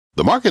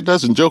The market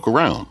doesn't joke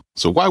around,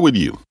 so why would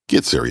you?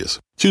 Get serious.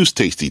 Choose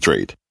Tasty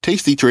Trade.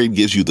 Tasty Trade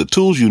gives you the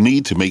tools you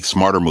need to make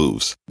smarter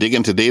moves. Dig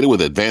into data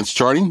with advanced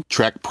charting,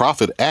 track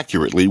profit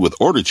accurately with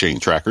order chain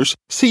trackers,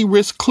 see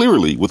risk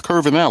clearly with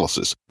curve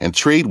analysis, and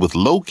trade with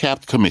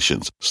low-capped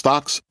commissions,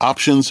 stocks,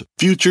 options,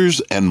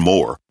 futures, and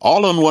more.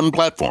 All on one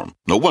platform.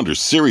 No wonder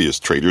serious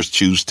traders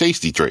choose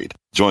Tasty Trade.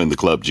 Join the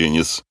club,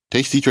 genius.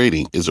 Tasty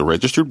Trading is a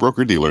registered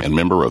broker-dealer and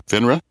member of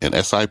FINRA and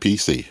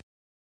SIPC.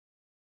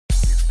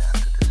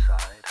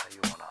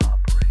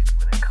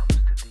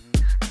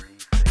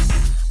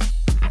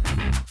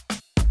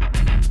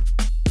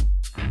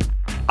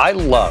 I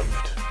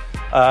loved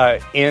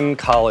in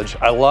college.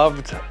 I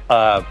loved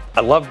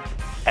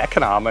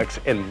economics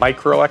and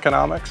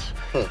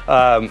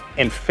microeconomics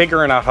and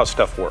figuring out how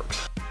stuff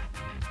works.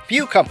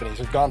 Few companies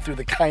have gone through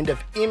the kind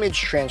of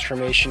image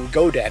transformation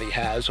GoDaddy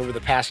has over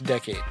the past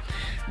decade.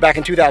 Back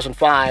in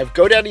 2005,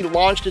 GoDaddy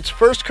launched its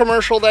first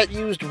commercial that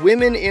used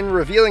women in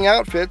revealing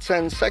outfits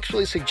and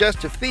sexually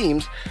suggestive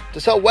themes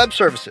to sell web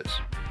services.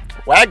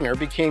 Wagner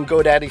became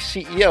GoDaddy's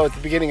CEO at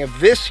the beginning of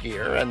this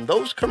year, and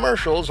those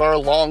commercials are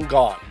long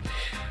gone.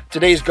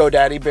 Today's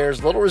GoDaddy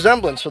bears little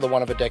resemblance to the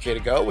one of a decade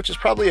ago, which is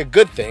probably a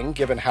good thing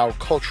given how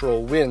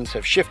cultural winds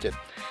have shifted.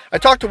 I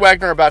talked to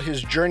Wagner about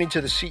his journey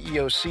to the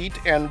CEO seat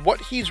and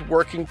what he's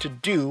working to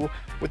do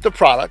with the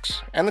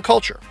products and the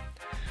culture.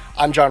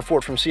 I'm John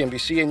Fort from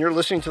CNBC, and you're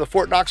listening to the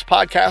Fort Knox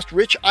podcast,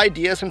 Rich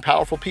Ideas and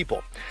Powerful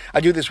People.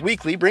 I do this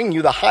weekly, bringing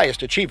you the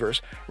highest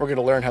achievers. We're going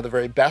to learn how the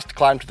very best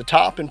climb to the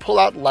top and pull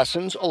out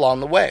lessons along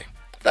the way.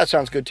 If that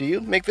sounds good to you,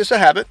 make this a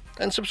habit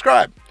and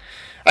subscribe.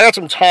 I got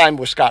some time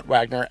with Scott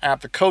Wagner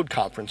at the Code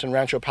Conference in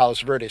Rancho Palos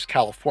Verdes,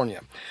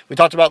 California. We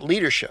talked about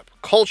leadership,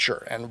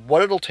 culture, and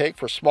what it'll take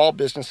for small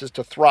businesses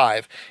to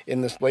thrive in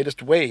this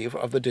latest wave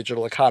of the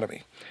digital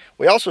economy.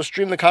 We also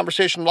streamed the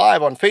conversation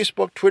live on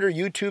Facebook, Twitter,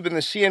 YouTube, and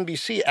the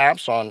CNBC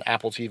apps on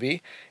Apple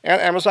TV and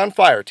Amazon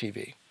Fire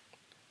TV.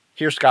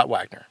 Here's Scott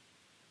Wagner.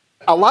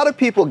 A lot of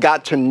people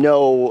got to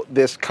know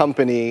this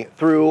company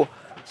through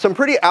some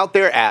pretty out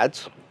there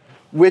ads,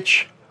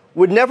 which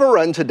would never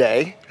run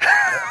today.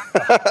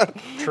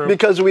 True.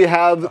 Because we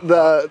have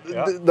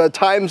the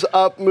Time's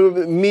Up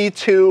movement, Me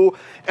Too.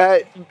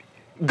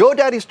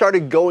 GoDaddy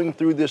started going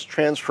through this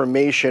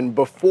transformation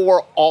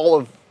before all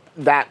of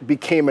that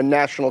became a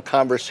national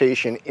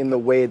conversation in the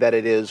way that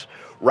it is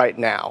right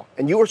now.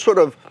 And you were sort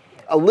of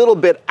a little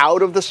bit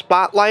out of the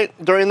spotlight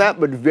during that,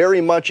 but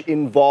very much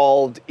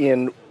involved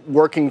in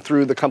working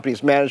through the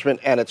company's management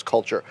and its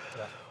culture.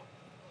 Yeah.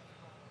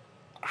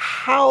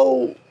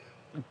 How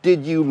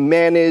did you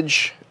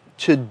manage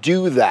to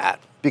do that?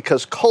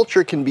 Because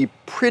culture can be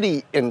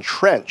pretty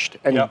entrenched,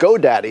 and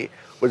GoDaddy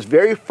was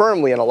very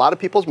firmly in a lot of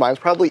people's minds,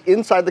 probably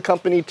inside the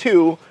company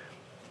too,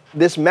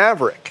 this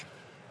maverick.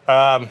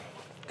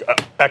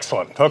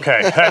 Excellent.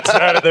 Okay,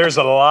 there's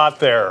a lot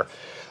there.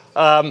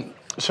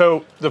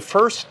 So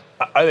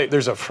I think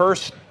there's a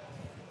first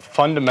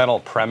fundamental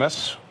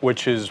premise,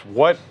 which is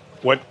what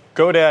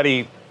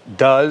GoDaddy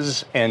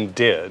does and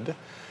did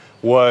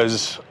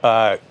was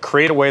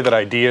create a way that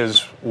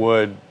ideas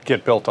would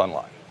get built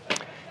online.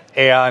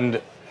 And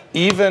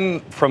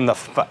even from the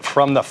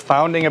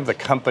founding of the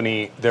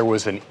company, there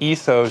was an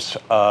ethos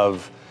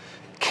of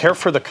care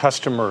for the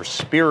customer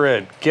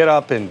spirit, get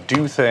up and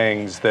do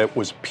things that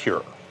was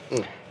pure.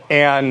 Mm.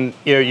 And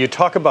you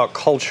talk about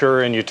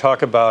culture and you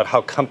talk about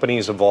how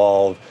companies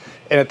evolve,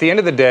 and at the end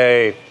of the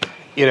day,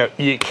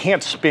 you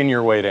can't spin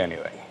your way to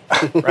anything,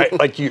 right?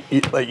 Like you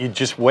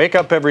just wake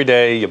up every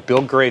day, you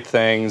build great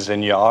things,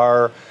 and you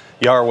are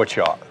what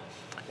you are.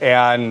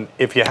 And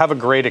if you have a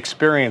great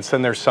experience,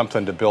 then there's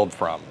something to build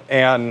from.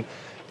 And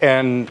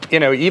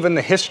even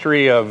the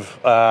history of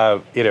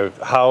how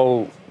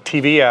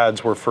TV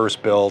ads were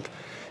first built,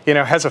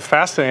 has a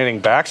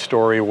fascinating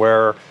backstory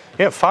where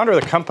founder of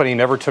the company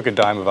never took a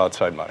dime of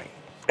outside money.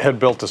 Had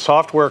built a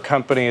software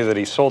company that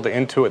he sold to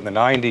Intuit in the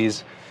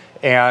 90s.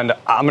 And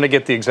I'm going to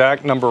get the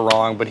exact number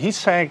wrong, but he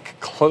sank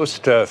close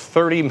to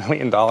 $30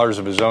 million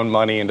of his own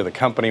money into the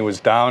company, was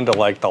down to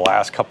like the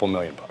last couple $1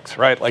 million,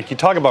 right? Like you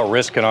talk about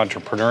risk and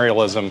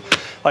entrepreneurialism,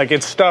 like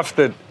it's stuff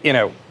that,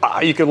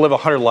 you could live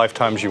 100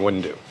 lifetimes you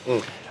wouldn't do.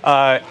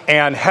 Mm.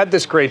 And had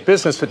this great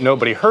business that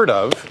nobody heard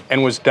of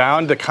and was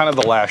down to kind of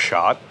the last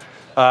shot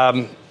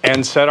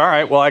and said, all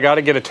right, well, I got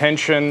to get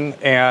attention.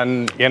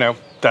 And,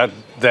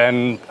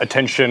 then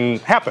attention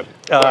happened.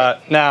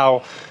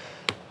 Now,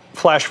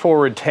 flash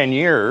forward 10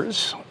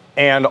 years,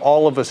 and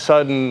all of a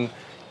sudden,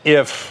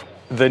 if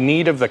the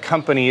need of the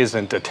company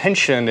isn't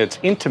attention, it's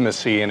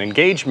intimacy and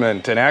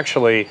engagement, and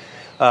actually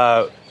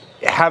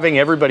having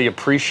everybody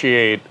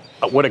appreciate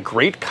what a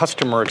great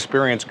customer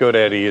experience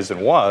GoDaddy is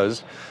and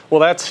was, well,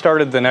 that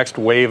started the next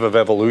wave of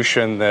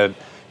evolution that,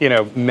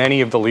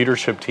 many of the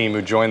leadership team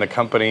who joined the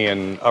company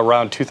in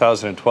around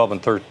 2012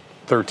 and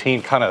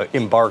 13 kind of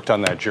embarked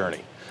on that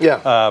journey.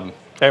 Yeah.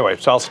 Anyway,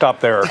 so I'll stop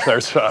there.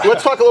 Let's talk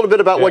a little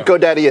bit about what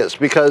GoDaddy is,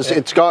 because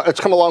it's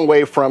come a long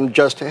way from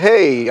just,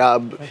 hey,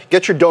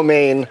 get your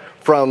domain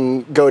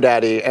from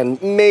GoDaddy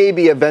and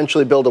maybe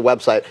eventually build a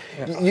website.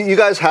 You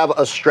guys have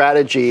a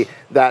strategy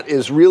that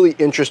is really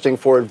interesting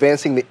for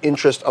advancing the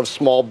interest of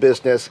small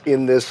business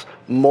in this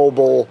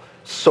mobile,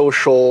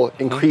 social,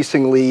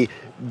 increasingly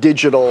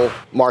digital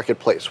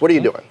marketplace. What are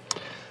you doing?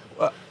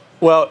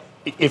 Well,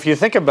 if you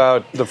think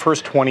about the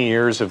first 20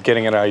 years of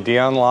getting an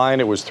idea online,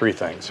 it was three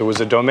things. It was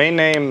a domain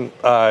name,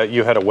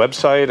 you had a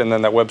website, and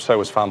then that website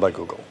was found by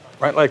Google.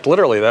 Right, like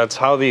literally, that's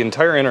how the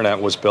entire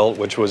internet was built,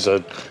 which was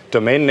a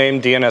domain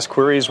name, DNS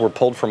queries were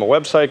pulled from a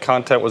website,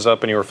 content was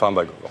up, and you were found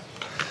by Google.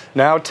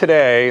 Now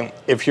today,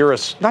 if you're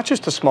not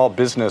just a small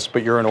business,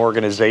 but you're an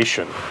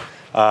organization,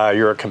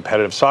 you're a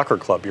competitive soccer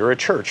club, you're a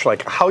church,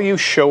 like how you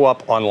show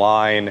up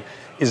online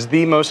is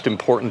the most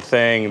important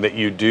thing that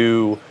you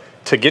do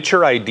to get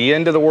your idea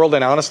into the world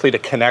and honestly to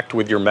connect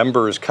with your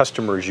members,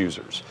 customers,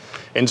 users.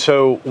 And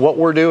so what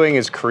we're doing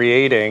is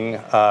creating,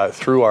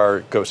 through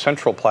our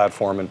GoCentral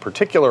platform in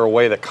particular, a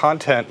way that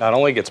content not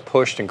only gets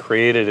pushed and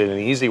created in an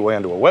easy way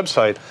onto a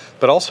website,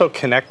 but also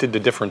connected to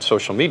different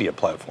social media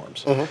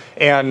platforms.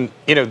 And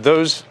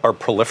those are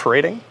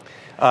proliferating,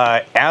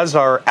 as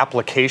are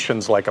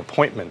applications like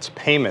appointments,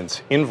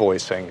 payments,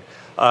 invoicing,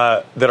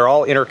 that are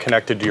all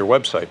interconnected to your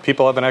website.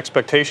 People have an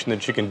expectation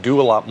that you can do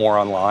a lot more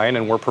online,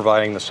 and we're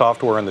providing the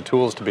software and the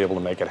tools to be able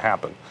to make it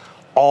happen.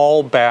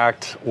 All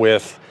backed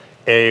with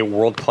a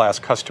world-class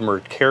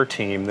customer care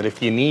team that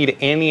if you need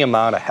any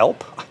amount of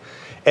help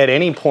at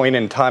any point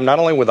in time, not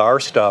only with our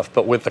stuff,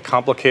 but with the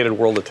complicated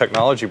world of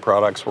technology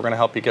products, we're going to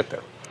help you get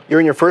there. You're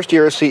in your first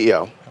year as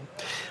CEO,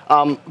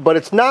 but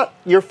it's not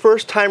your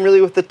first time really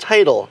with the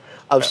title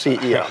of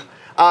CEO.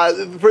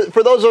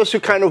 For those of us who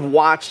kind of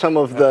watch some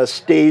of the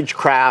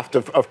stagecraft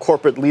of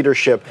corporate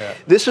leadership,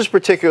 this is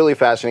particularly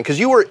fascinating because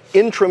you were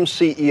interim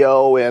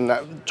CEO in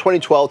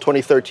 2012,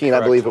 2013,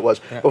 Correct. I believe it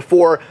was,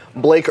 before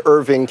Blake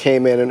Irving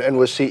came in and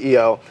was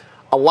CEO.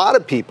 A lot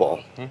of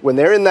people, when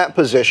they're in that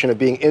position of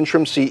being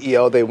interim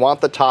CEO, they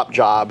want the top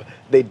job,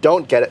 they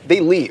don't get it,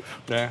 they leave.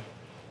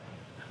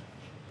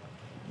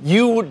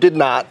 You did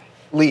not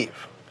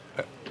leave.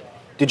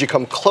 Did you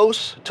come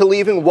close to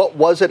leaving? What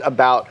was it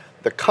about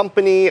the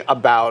company,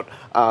 about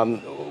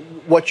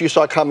what you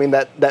saw coming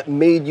that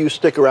made you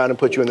stick around and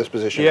put you in this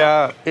position?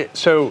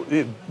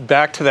 So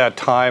back to that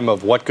time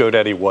of what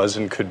GoDaddy was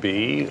and could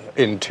be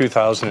in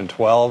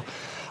 2012,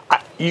 I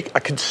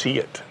could see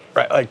it,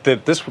 right? Like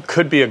that this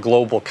could be a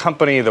global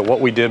company, that what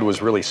we did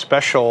was really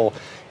special.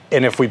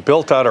 And if we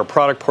built out our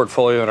product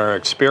portfolio and our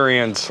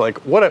experience, like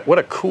what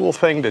a cool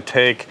thing to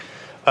take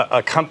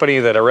a company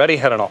that already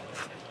had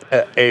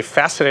a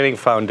fascinating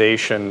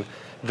foundation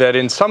that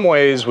in some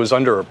ways was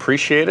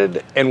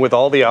underappreciated, and with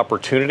all the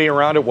opportunity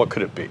around it, what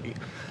could it be?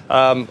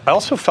 I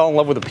also fell in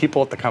love with the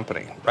people at the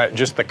company, right?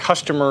 Just the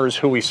customers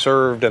who we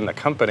served and the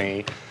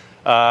company.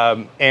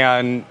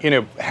 And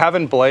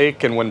having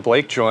Blake, and when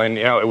Blake joined,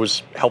 it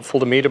was helpful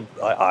to me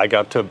I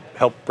got to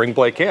help bring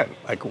Blake in.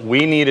 Like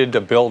we needed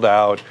to build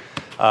out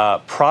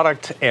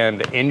product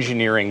and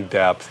engineering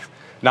depth,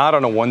 not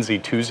on a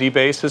onesie-twosie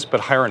basis, but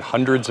hiring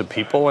hundreds of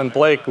people. And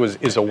Blake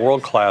is a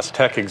world-class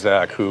tech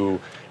exec who,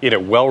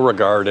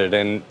 well-regarded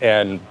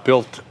and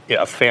built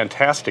a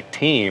fantastic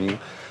team.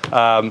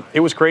 It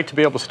was great to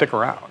be able to stick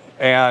around.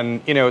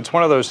 And, it's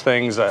one of those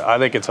things, I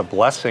think it's a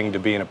blessing to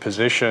be in a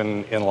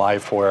position in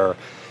life where,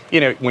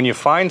 when you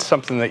find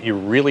something that you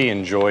really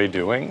enjoy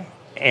doing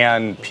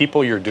and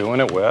people you're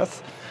doing it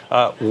with,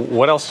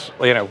 what else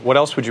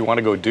would you want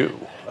to go do?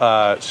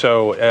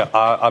 So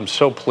I'm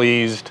so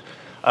pleased.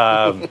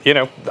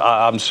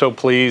 I'm so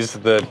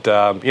pleased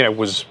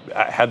that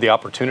had the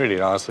opportunity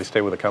to honestly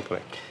stay with the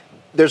company.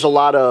 There's a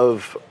lot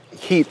of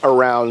heat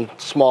around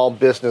small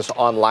business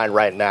online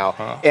right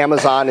now.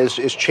 Amazon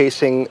is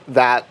chasing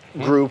that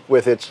group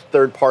with its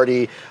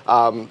third-party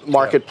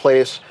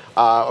marketplace.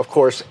 Of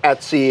course,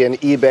 Etsy and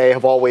eBay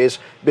have always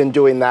been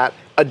doing that.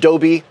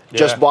 Adobe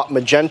just bought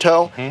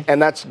Magento,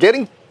 and that's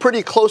getting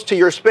pretty close to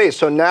your space.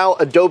 So now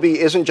Adobe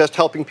isn't just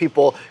helping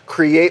people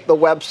create the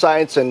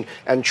websites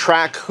and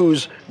track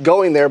who's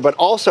going there, but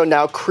also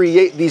now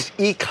create these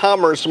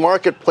e-commerce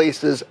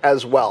marketplaces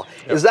as well.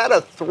 Is that a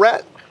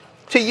threat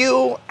to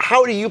you?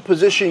 How do you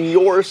position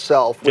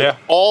yourself with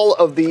all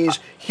of these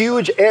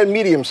huge and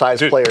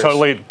medium-sized players?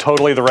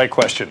 Totally the right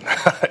question.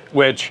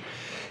 Which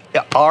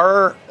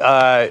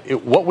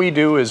what we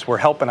do is we're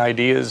helping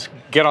ideas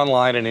get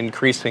online and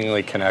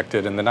increasingly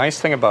connected. And the nice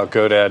thing about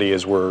GoDaddy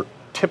is we're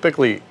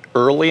typically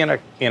early in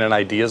an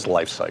idea's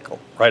life cycle,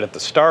 right at the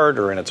start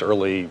or in its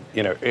early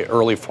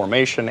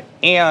formation.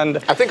 And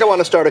I think I want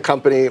to start a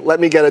company. Let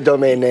me get a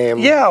domain name.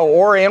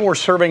 And we're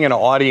serving an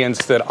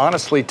audience that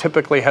honestly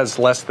typically has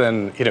less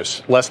than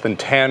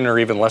 10 or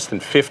even less than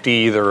 50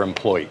 either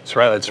employees,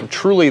 right? It's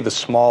truly the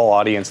small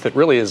audience that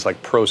really is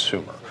like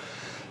prosumer.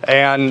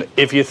 And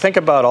if you think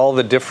about all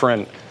the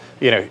different,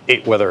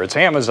 whether it's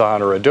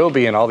Amazon or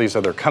Adobe and all these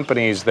other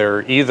companies,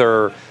 they're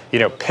either,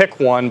 pick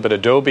one, but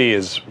Adobe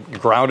is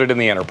grounded in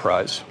the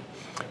enterprise.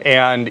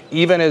 And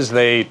even as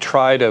they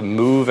try to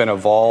move and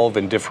evolve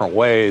in different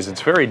ways,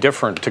 it's very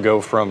different to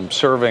go from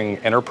serving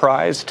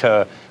enterprise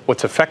to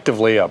what's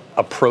effectively a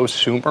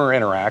prosumer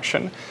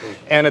interaction.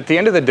 And at the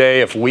end of the day,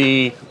 if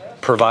we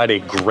provide a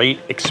great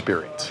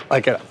experience,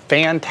 like a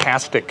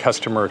fantastic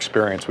customer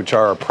experience, which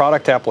are our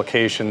product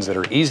applications that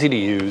are easy to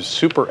use,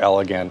 super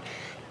elegant,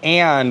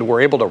 and we're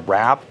able to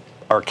wrap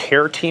our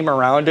care team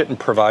around it and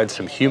provide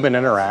some human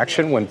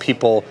interaction when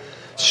people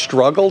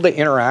struggle to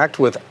interact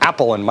with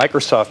Apple and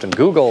Microsoft and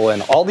Google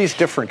and all these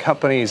different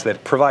companies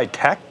that provide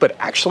tech but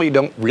actually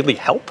don't really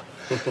help,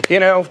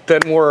 then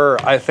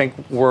I think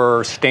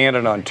we're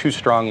standing on two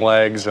strong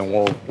legs, and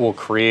we'll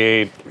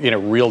create,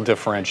 real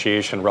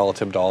differentiation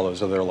relative to all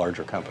those other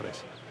larger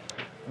companies.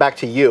 Back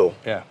to you.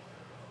 Yeah.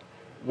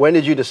 When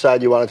did you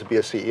decide you wanted to be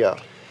a CEO?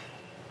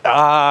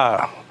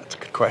 That's a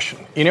good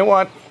question. You know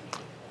what?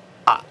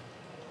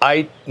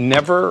 I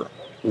never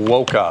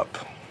woke up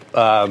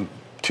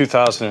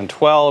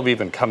 2012,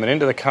 even coming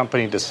into the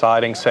company,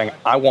 saying,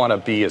 I want to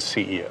be a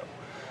CEO.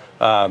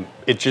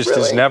 It just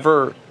is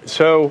never.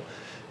 So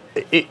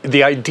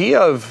the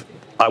idea of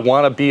I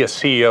want to be a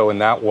CEO in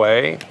that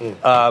way,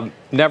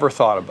 never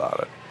thought about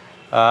it.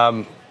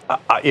 I'm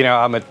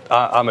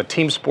a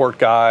team sport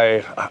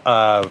guy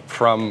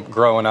from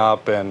growing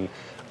up, and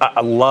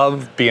I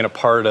love being a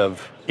part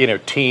of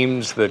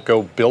teams that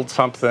go build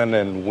something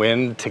and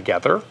win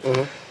together.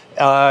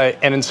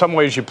 And in some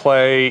ways you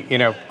play,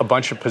 a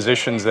bunch of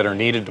positions that are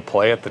needed to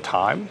play at the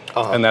time.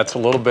 And that's a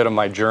little bit of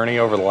my journey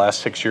over the last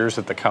 6 years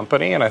at the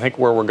company. And I think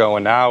where we're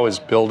going now is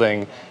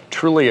building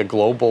truly a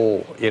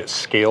global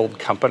scaled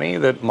company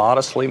that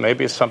modestly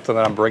maybe is something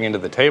that I'm bringing to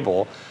the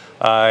table.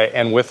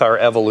 And with our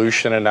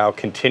evolution and now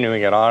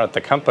continuing it on at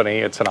the company,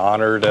 it's an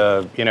honor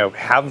to,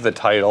 have the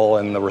title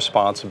and the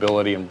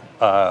responsibility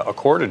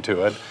accorded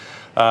to it.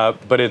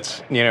 But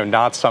it's,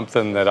 not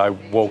something that I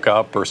woke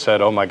up or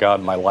said, oh my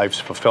God, my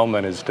life's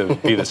fulfillment is to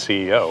be the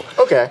CEO.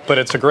 Okay. But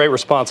it's a great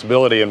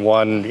responsibility, and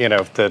one,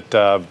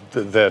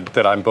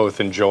 that I'm both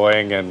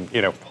enjoying and,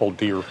 hold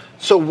dear.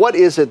 So what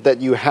is it that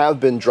you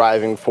have been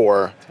driving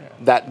for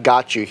that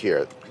got you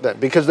here?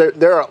 Because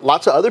there are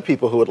lots of other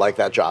people who would like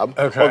that job,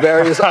 or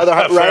various other,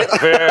 right?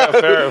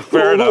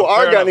 fair enough, who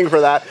are gunning for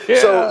that.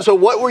 Yeah. So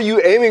what were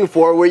you aiming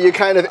for where you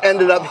kind of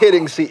ended up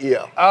hitting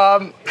CEO?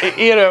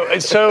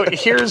 So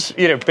here's,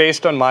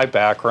 based on my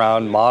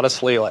background,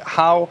 modestly, like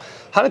how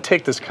to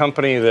take this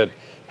company that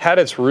had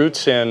its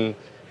roots in,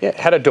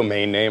 had a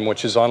domain name,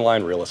 which is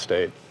online real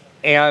estate,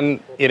 and,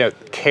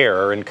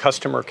 care and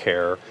customer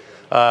care,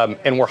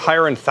 and we're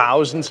hiring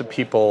thousands of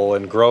people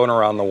and growing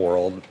around the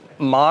world,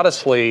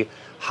 modestly,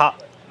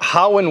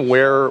 how and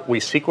where we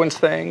sequence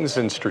things,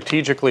 and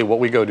strategically what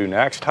we go do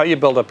next, how you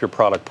build up your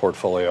product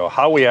portfolio,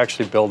 how we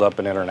actually build up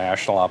an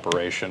international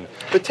operation,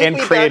 and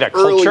create a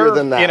culture.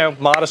 Than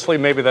that. Modestly,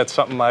 maybe that's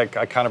something I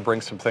kind of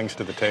bring some things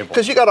to the table.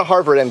 Because you got a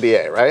Harvard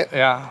MBA, right?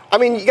 Yeah. I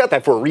mean, you got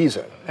that for a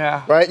reason.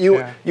 Yeah. Right?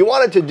 You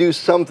wanted to do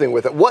something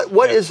with it.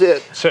 What is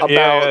it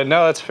about?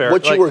 No, that's fair.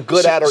 What you were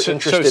good at or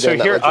interested in?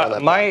 Here,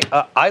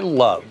 I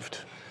loved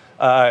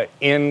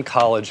in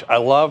college. I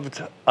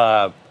loved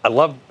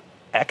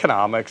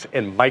economics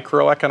and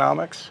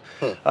microeconomics,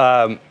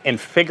 and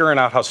figuring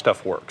out how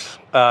stuff works.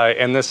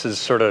 And this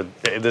is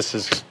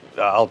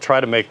I'll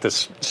try to make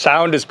this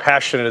sound as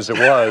passionate as it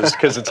was,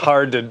 because it's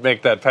hard to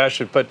make that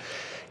passionate, but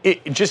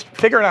just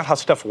figuring out how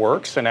stuff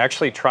works and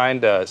actually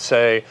trying to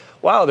say,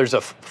 wow, there's a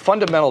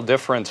fundamental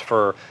difference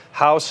for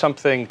how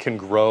something can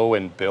grow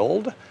and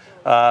build.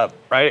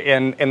 Right,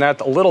 and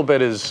that a little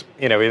bit is,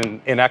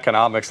 in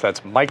economics,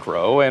 that's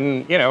micro,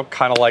 and,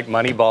 kind of like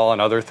Moneyball and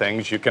other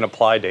things, you can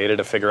apply data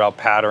to figure out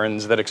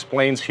patterns that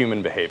explains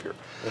human behavior.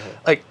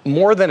 Like,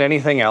 more than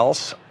anything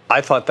else,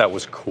 I thought that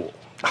was cool.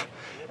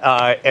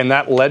 And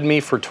that led me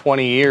for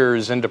 20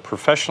 years into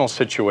professional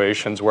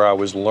situations where I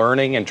was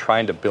learning and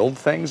trying to build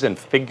things and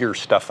figure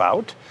stuff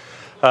out.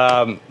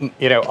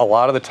 A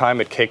lot of the time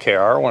at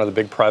KKR, one of the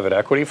big private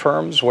equity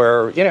firms,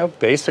 where,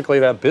 basically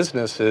that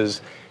business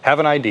is have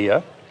an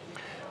idea,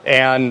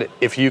 and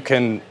if you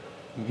can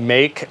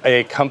make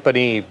a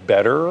company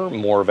better,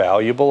 more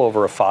valuable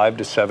over a 5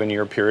 to 7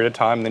 year period of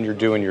time, then you're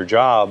doing your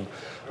job.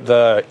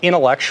 The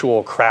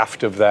intellectual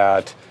craft of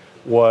that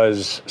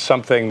was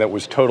something that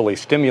was totally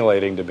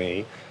stimulating to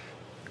me.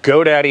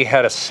 GoDaddy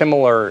had a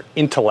similar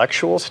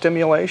intellectual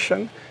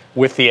stimulation,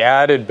 with the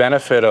added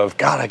benefit of,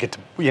 God, I get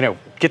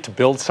to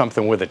build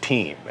something with a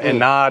team and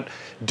not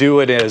do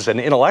it as an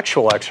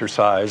intellectual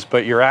exercise,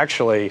 but you're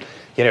actually,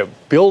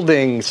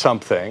 building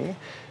something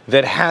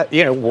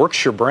that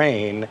works your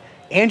brain,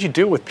 and you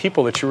do it with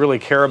people that you really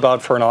care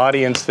about for an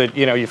audience that,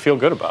 you feel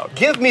good about.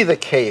 Give me the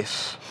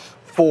case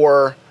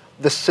for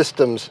the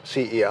systems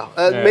CEO.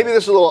 Maybe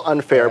this is a little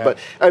unfair, but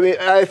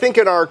I think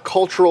in our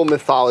cultural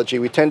mythology,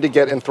 we tend to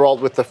get enthralled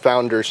with the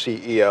founder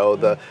CEO,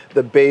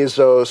 the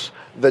Bezos,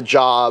 the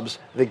Jobs,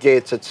 the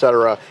Gates,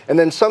 etc. And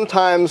then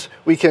sometimes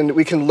we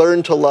can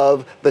learn to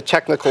love the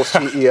technical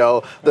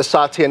CEO, the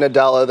Satya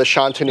Nadella, the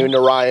Shantanu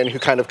Narayan, who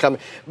kind of come.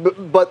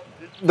 But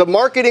the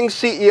marketing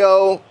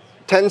CEO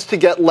tends to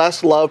get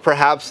less love,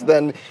 perhaps,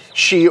 than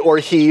she or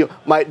he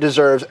might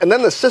deserve. And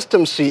then the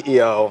systems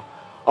CEO.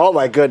 Oh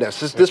my goodness,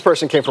 this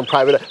person came from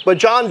private. But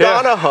John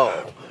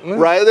Donahoe,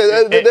 right?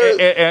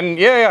 And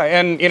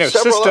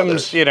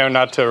systems.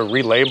 Not to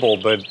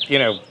relabel, but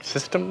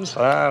systems.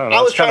 I don't know.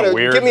 I was trying to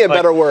weird. Give me a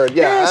better word.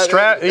 Yeah,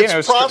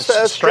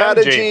 process,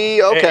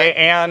 strategy. Okay,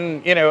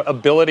 and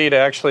ability to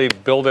actually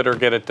build it or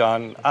get it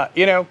done.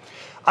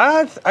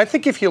 I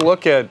think if you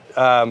look at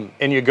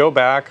and you go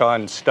back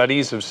on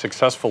studies of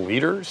successful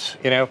leaders,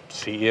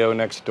 CEO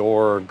Next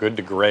Door, Good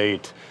to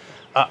Great,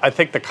 I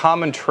think the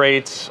common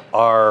traits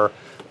are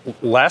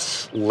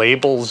less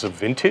labels of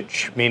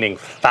vintage, meaning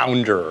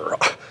founder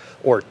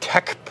or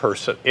tech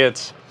person.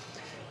 It's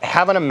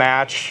having a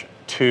match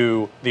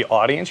to the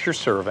audience you're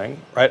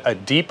serving, right? A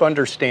deep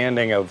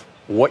understanding of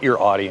what your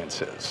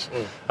audience is.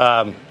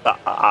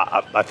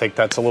 I think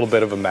that's a little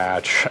bit of a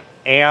match.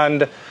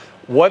 And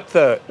what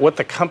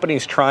the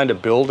company's trying to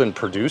build and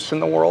produce in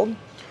the world,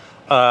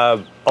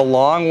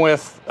 along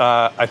with,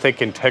 I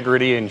think,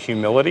 integrity and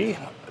humility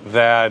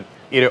that,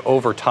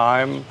 over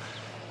time,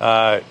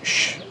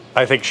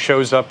 I think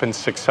shows up in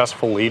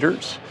successful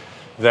leaders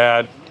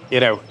that,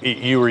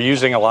 you were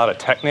using a lot of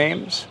tech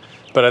names,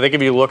 but I think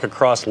if you look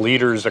across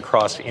leaders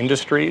across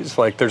industries,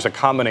 like there's a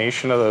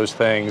combination of those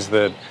things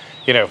that,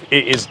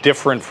 is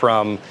different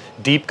from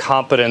deep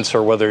competence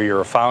or whether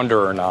you're a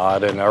founder or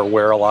not, and are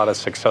where a lot of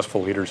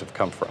successful leaders have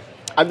come from.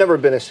 I've never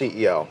been a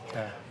CEO,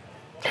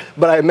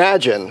 but I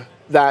imagine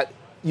that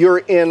you're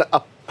in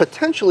a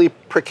potentially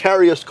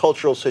precarious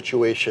cultural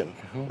situation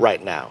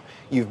right now.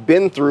 You've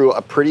been through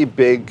a pretty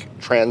big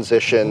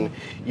transition.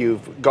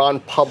 You've gone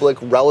public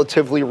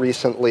relatively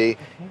recently,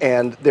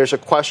 and there's a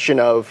question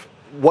of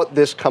what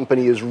this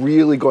company is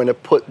really going to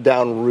put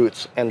down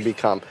roots and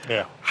become.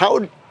 Yeah.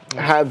 How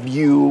have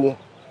you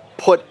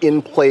put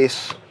in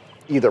place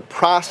either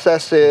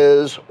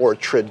processes or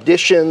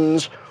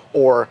traditions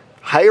or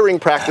hiring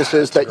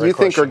practices that you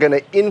think are going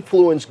to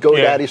influence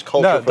GoDaddy's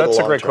culture for the long term? That's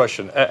a great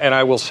question. And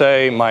I will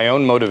say my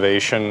own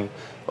motivation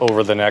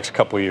over the next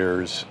couple of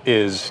years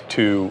is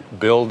to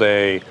build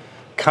a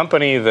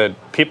company that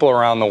people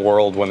around the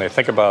world, when they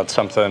think about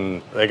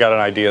something, they got an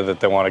idea that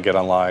they want to get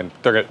online,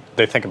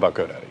 they think about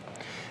GoDaddy.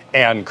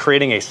 And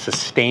creating a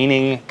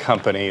sustaining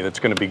company that's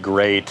going to be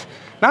great,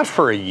 not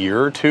for a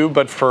year or two,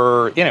 but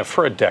for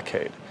a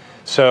decade.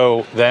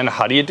 So then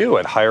how do you do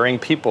it? Hiring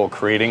people,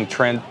 creating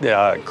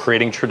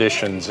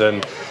traditions.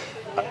 And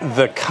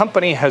the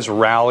company has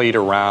rallied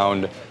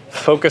around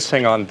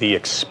focusing on the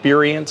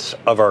experience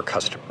of our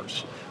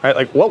customers. Right?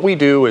 Like what we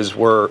do is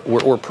we're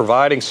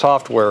providing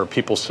software,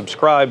 people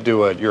subscribe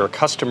to it, you're a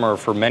customer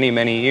for many,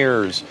 many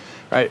years.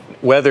 Right?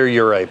 Whether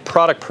you're a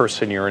product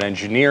person, you're an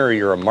engineer,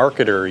 you're a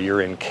marketer,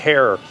 you're in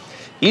care,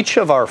 each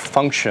of our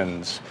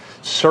functions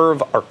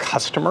serve our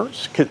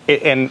customers,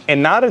 and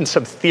not in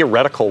some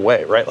theoretical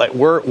way, right? Like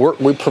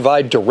we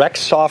provide direct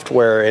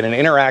software in an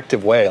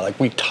interactive way. Like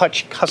we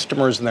touch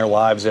customers in their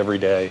lives every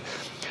day.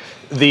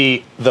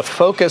 The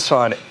focus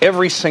on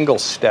every single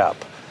step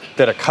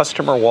that a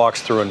customer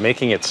walks through and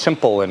making it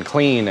simple and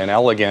clean and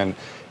elegant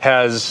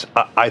has,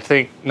 I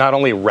think, not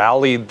only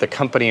rallied the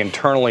company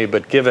internally,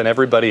 but given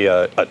everybody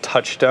a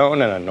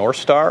touchstone and a North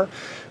Star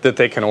that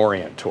they can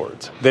orient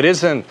towards. That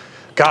isn't,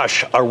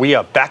 gosh, are we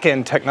a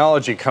back-end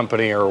technology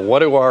company, or what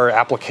do our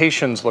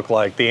applications look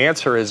like? The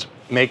answer is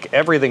make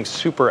everything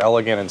super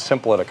elegant and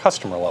simple at a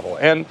customer level.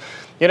 And,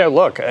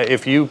 look,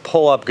 if you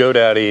pull up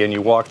GoDaddy and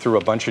you walk through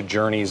a bunch of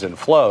journeys and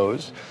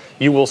flows,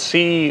 you will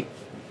see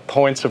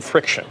points of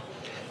friction.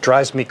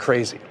 Drives me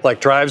crazy,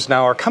 drives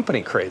now our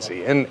company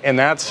crazy. And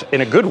that's in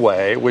a good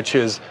way, which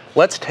is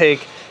let's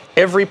take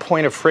every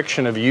point of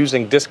friction of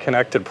using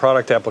disconnected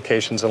product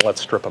applications and let's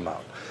strip them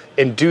out.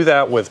 And do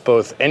that with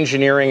both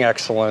engineering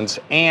excellence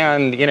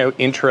and,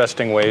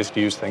 interesting ways to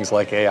use things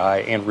like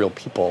AI and real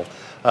people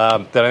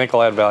that I think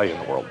will add value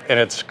in the world. And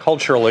it's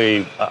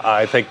culturally,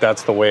 I think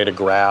that's the way to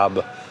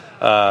grab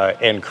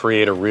and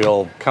create a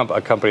real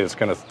company that's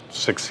going to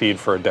succeed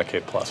for a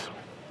decade plus.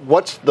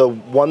 What's the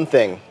one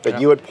thing that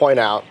you would point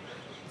out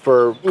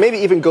for maybe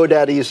even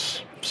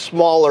GoDaddy's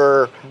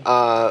smaller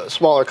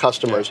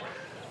customers? Yeah.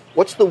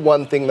 What's the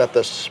one thing that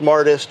the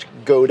smartest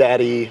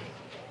GoDaddy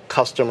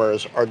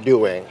customers are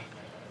doing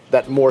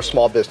that more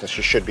small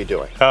businesses should be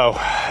doing?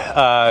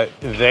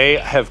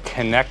 They have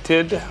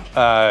connected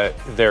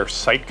their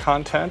site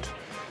content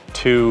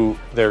to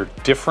their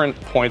different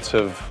points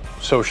of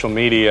social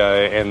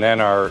media and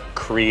then are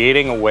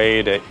creating a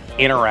way to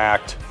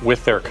interact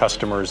with their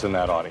customers in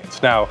that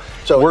audience. Now,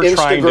 so we're Instagram,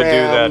 trying to do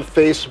that.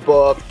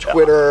 Facebook,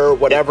 Twitter,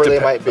 whatever they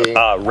might be.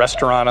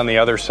 Restaurant on the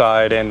other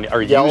side, and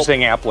are Yelp.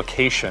 Using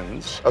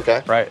applications,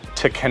 right,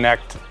 to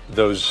connect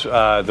those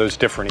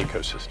different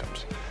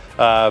ecosystems.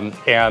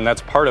 And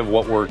that's part of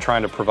what we're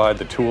trying to provide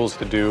the tools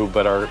to do,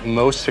 but our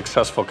most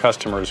successful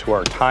customers who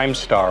are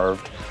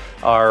time-starved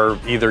are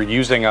either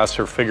using us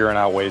or figuring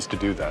out ways to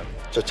do that.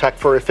 So tech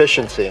for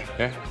efficiency.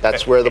 Yeah.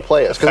 That's where the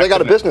play is, because they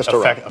got a business to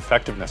run.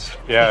 Effectiveness.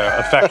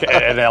 Yeah,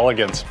 and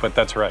elegance, but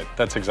that's right.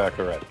 That's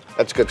exactly right.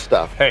 That's good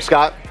stuff. Hey,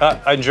 Scott.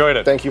 I enjoyed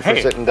it. Thank you for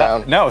sitting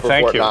down. No,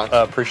 thank you.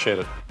 Appreciate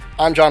it.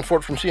 I'm John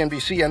Fort from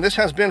CNBC, and this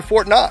has been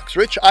Fort Knox,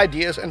 Rich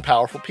Ideas and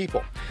Powerful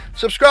People.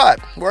 Subscribe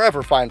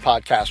wherever fine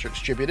podcasts are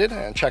distributed,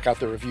 and check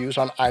out the reviews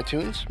on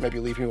iTunes. Maybe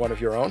leave me one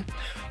of your own.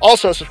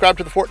 Also, subscribe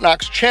to the Fort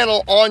Knox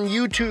channel on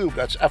YouTube.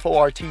 That's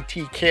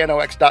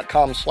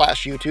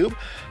FortTKNOX.com/YouTube.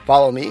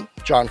 Follow me,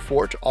 John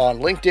Fort, on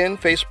LinkedIn,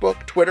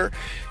 Facebook, Twitter.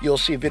 You'll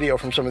see video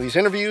from some of these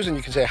interviews, and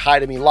you can say hi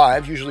to me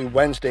live, usually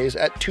Wednesdays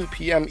at 2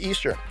 p.m.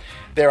 Eastern.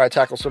 There I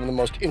tackle some of the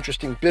most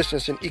interesting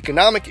business and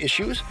economic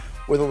issues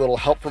with a little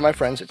help from my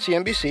friends at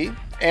CNBC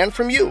and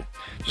from you.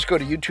 Just go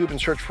to YouTube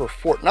and search for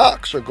Fort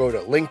Knox, or go to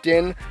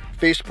LinkedIn,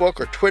 Facebook,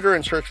 or Twitter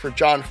and search for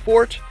John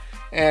Fort,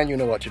 and you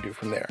know what to do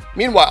from there.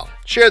 Meanwhile,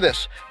 share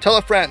this, tell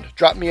a friend,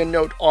 drop me a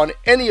note on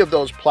any of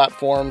those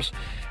platforms,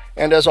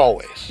 and as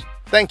always,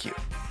 thank you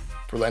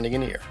for lending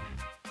an ear.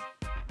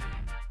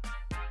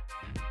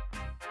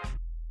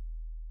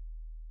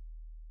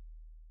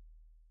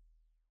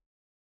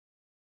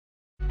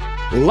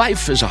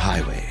 Life is a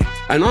highway,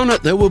 and on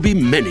it there will be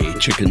many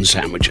chicken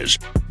sandwiches.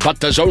 But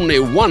there's only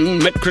one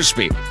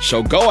McCrispy.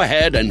 So go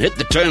ahead and hit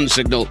the turn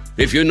signal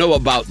if you know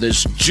about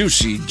this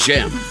juicy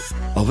gem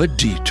of a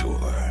detour.